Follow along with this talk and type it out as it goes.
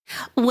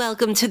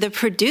Welcome to the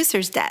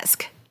Producer's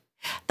Desk,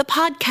 the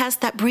podcast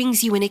that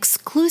brings you an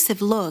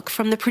exclusive look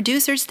from the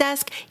producer's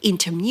desk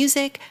into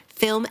music,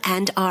 film,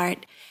 and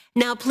art.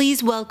 Now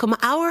please welcome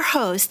our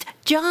host,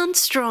 John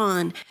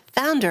Strawn,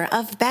 founder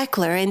of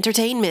Beckler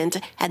Entertainment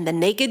and the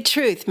Naked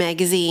Truth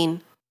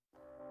magazine.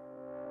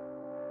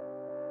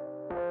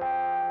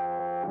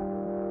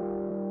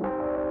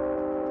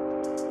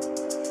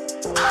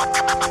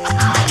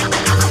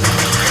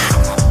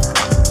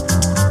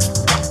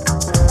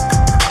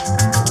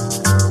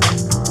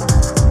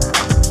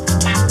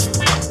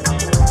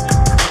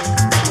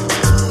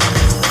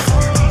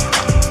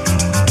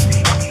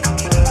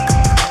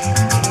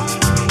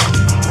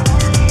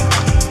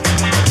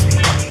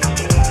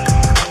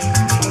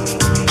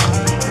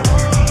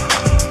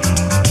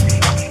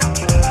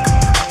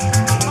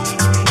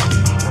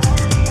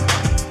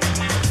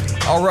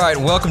 All right,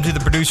 welcome to the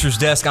Producer's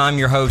Desk. I'm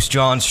your host,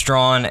 John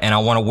Strawn, and I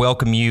want to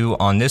welcome you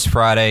on this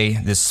Friday,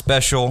 this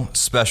special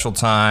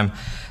time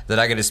that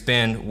I get to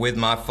spend with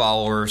my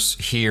followers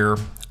here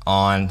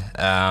on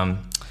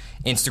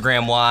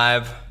Instagram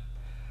Live,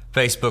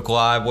 Facebook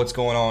Live. What's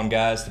going on,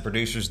 guys? The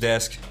Producer's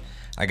Desk.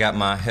 I got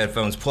my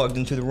headphones plugged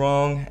into the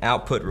wrong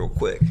output real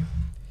quick.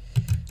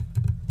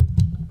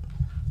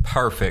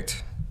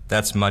 Perfect.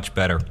 That's much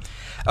better.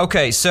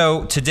 Okay,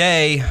 so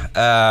today,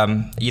 I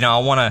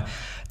want to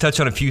touch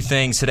on a few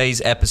things.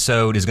 Today's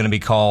episode is going to be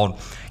called,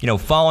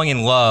 Falling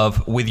in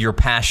Love with Your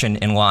Passion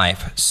in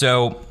Life.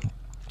 So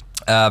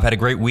I've had a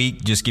great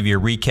week. Just give you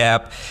a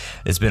recap.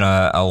 There's been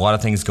a lot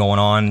of things going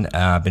on.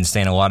 I've been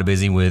staying a lot of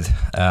busy with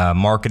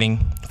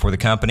marketing for the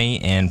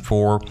company and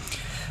for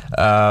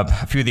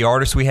a few of the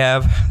artists we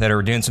have that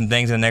are doing some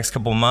things in the next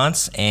couple of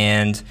months,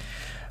 and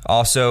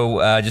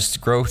also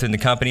just growth in the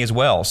company as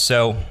well.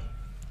 So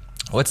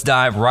let's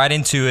dive right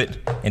into it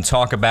and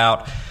talk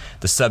about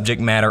the subject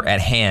matter at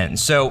hand.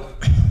 So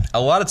a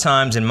lot of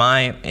times in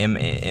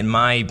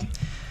my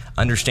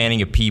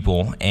understanding of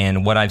people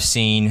and what I've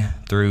seen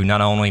through not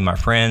only my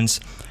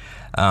friends,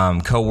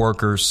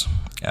 coworkers,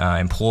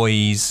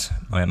 employees,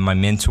 my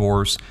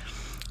mentors,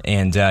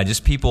 and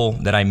just people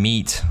that I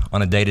meet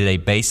on a day-to-day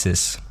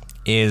basis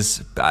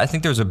is I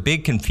think there's a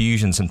big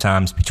confusion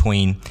sometimes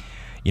between,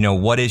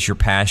 what is your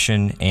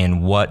passion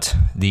and what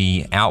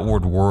the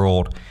outward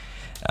world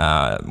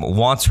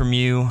wants from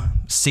you,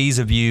 sees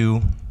of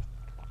you,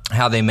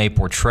 how they may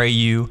portray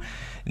you.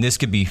 And this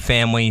could be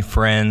family,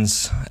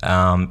 friends,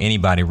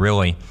 anybody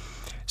really.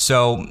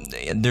 So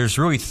there's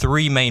really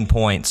three main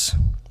points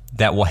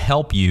that will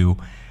help you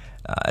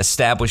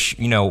establish,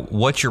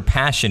 what your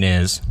passion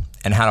is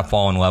and how to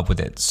fall in love with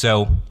it.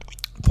 So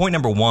point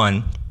number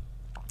one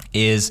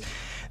is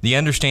the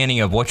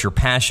understanding of what your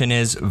passion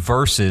is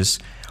versus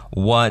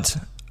what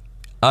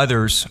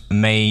others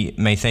may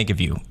think of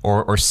you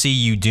or see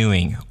you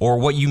doing, or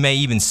what you may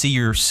even see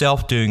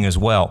yourself doing as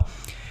well.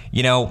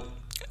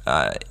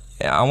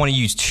 I want to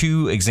use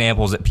two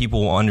examples that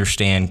people will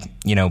understand,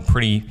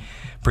 pretty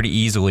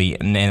easily.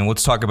 And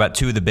let's talk about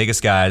two of the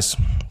biggest guys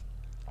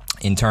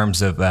in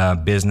terms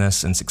of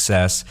business and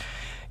success,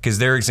 because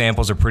their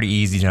examples are pretty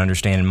easy to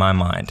understand in my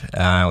mind.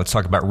 Let's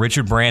talk about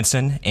Richard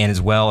Branson and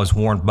as well as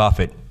Warren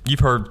Buffett.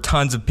 You've heard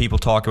tons of people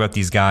talk about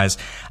these guys.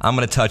 I'm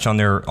going to touch on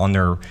their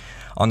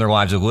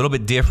lives a little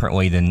bit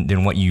differently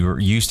than what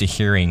you're used to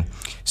hearing.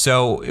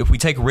 So if we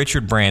take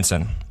Richard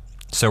Branson.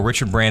 So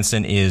Richard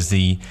Branson is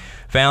the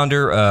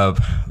founder of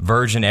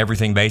Virgin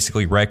Everything,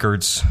 basically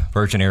Records,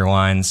 Virgin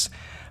Airlines,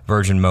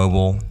 Virgin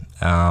Mobile,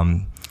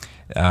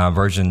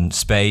 Virgin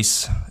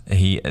Space.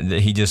 He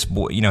just,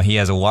 he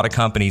has a lot of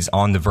companies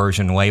on the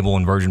Virgin label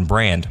and Virgin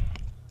brand.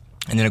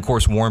 And then, of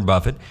course, Warren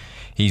Buffett.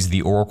 He's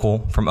the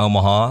Oracle from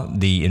Omaha,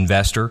 the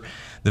investor,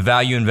 the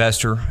value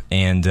investor,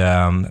 and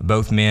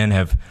both men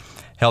have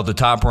held the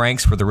top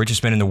ranks for the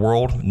richest men in the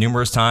world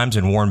numerous times,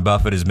 and Warren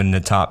Buffett has been in the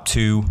top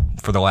two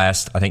for the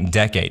last, I think,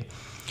 decade.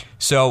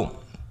 So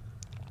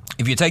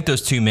if you take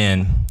those two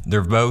men,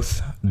 they're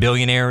both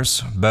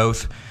billionaires,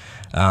 both,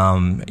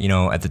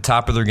 at the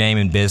top of their game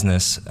in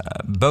business.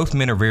 Both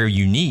men are very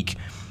unique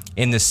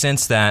in the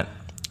sense that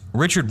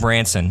Richard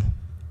Branson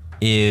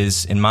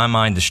is, in my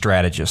mind, the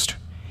strategist.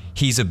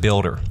 He's a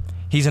builder.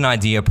 He's an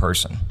idea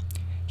person.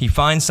 He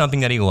finds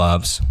something that he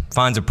loves,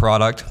 finds a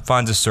product,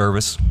 finds a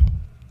service,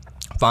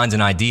 finds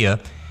an idea,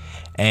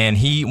 and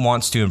he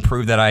wants to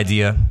improve that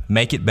idea,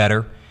 make it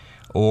better,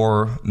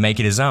 or make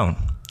it his own.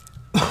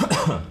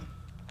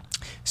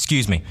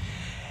 Excuse me.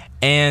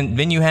 And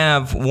then you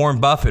have Warren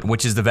Buffett,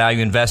 which is the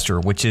value investor,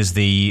 which is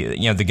the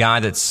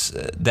guy that's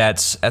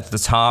at the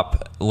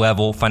top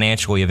level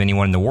financially of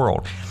anyone in the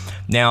world.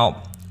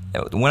 Now,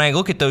 when I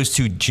look at those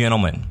two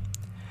gentlemen,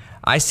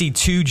 I see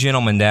two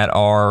gentlemen that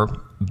are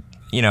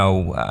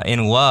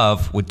in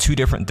love with two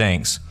different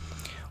things.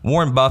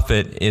 Warren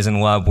Buffett is in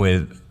love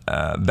with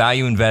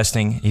value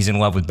investing. He's in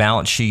love with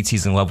balance sheets.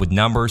 He's in love with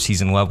numbers.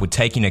 He's in love with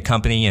taking a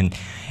company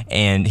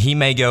and he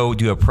may go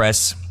do a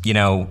press,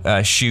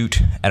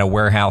 shoot at a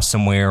warehouse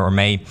somewhere, or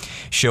may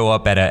show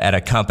up at a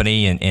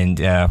company and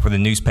for the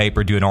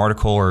newspaper do an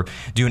article or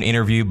do an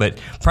interview. But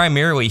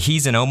primarily,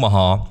 he's in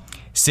Omaha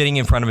sitting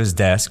in front of his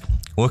desk,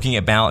 looking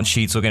at balance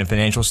sheets, looking at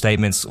financial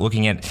statements,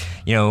 looking at,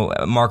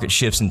 market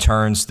shifts and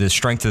turns, the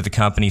strength of the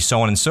company,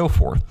 so on and so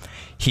forth.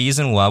 He's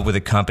in love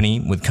with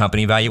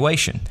company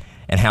valuation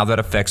and how that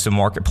affects the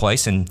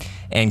marketplace and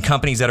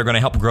companies that are going to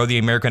help grow the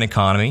American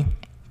economy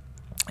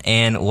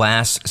and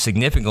last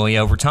significantly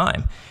over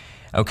time.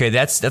 Okay,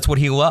 that's what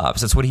he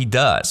loves. That's what he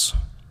does.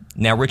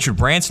 Now, Richard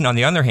Branson, on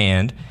the other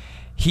hand,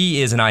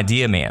 he is an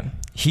idea man.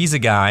 He's a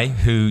guy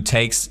who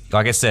takes,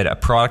 like I said, a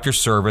product or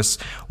service,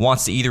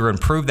 wants to either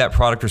improve that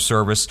product or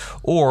service,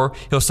 or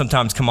he'll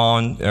sometimes come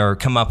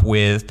up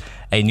with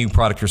a new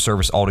product or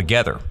service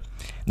altogether.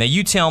 Now,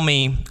 you tell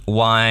me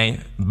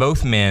why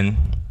both men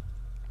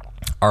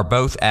are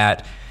both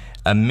at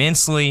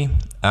immensely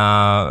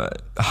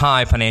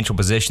high financial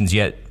positions,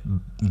 yet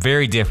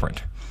very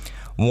different.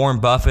 Warren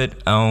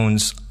Buffett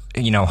owns,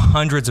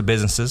 hundreds of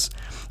businesses,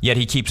 yet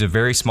he keeps a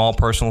very small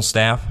personal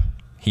staff.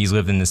 He's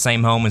lived in the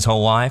same home his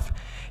whole life.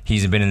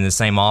 He's been in the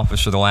same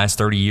office for the last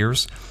 30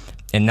 years,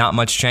 and not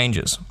much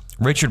changes.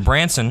 Richard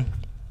Branson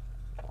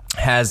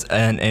has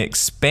an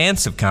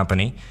expansive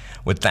company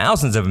with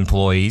thousands of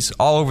employees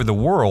all over the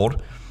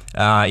world,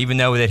 even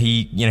though that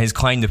he, his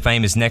claim to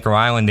fame is Necker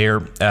Island there,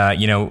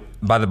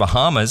 by the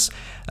Bahamas.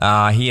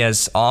 He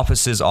has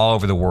offices all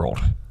over the world.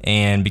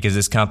 And because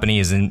this company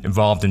is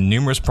involved in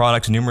numerous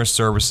products, numerous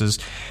services,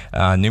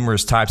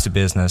 numerous types of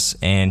business,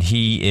 and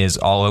he is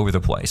all over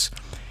the place.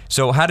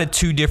 So how did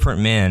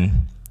the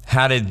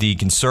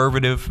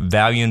conservative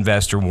value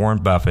investor Warren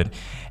Buffett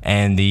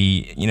and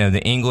the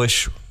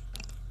English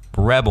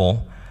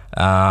rebel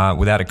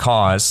without a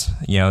cause,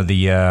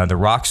 the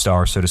rock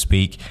star, so to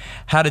speak,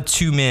 how did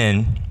two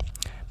men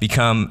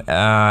become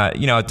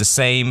at the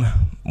same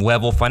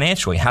level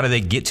financially? How do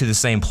they get to the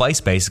same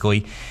place,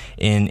 basically,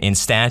 in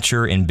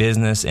stature, in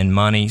business, in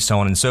money, so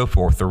on and so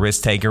forth, the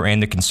risk taker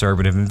and the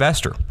conservative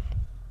investor?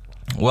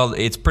 Well,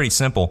 it's pretty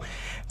simple.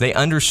 They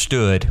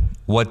understood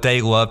what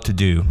they love to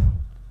do,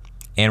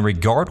 and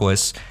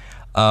regardless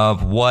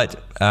of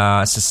what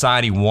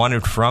society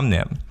wanted from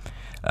them,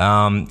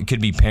 it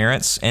could be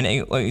parents, and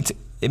it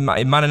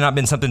might have not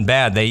been something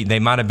bad. They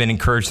might have been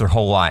encouraged their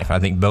whole life. I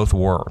think both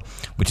were,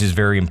 which is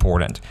very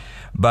important.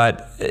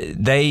 But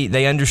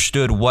they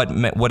understood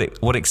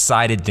what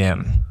excited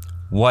them,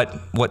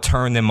 what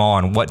turned them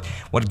on, what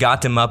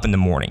got them up in the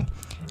morning,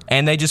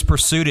 and they just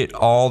pursued it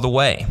all the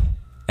way,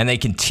 and they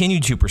continue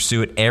to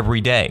pursue it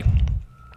every day.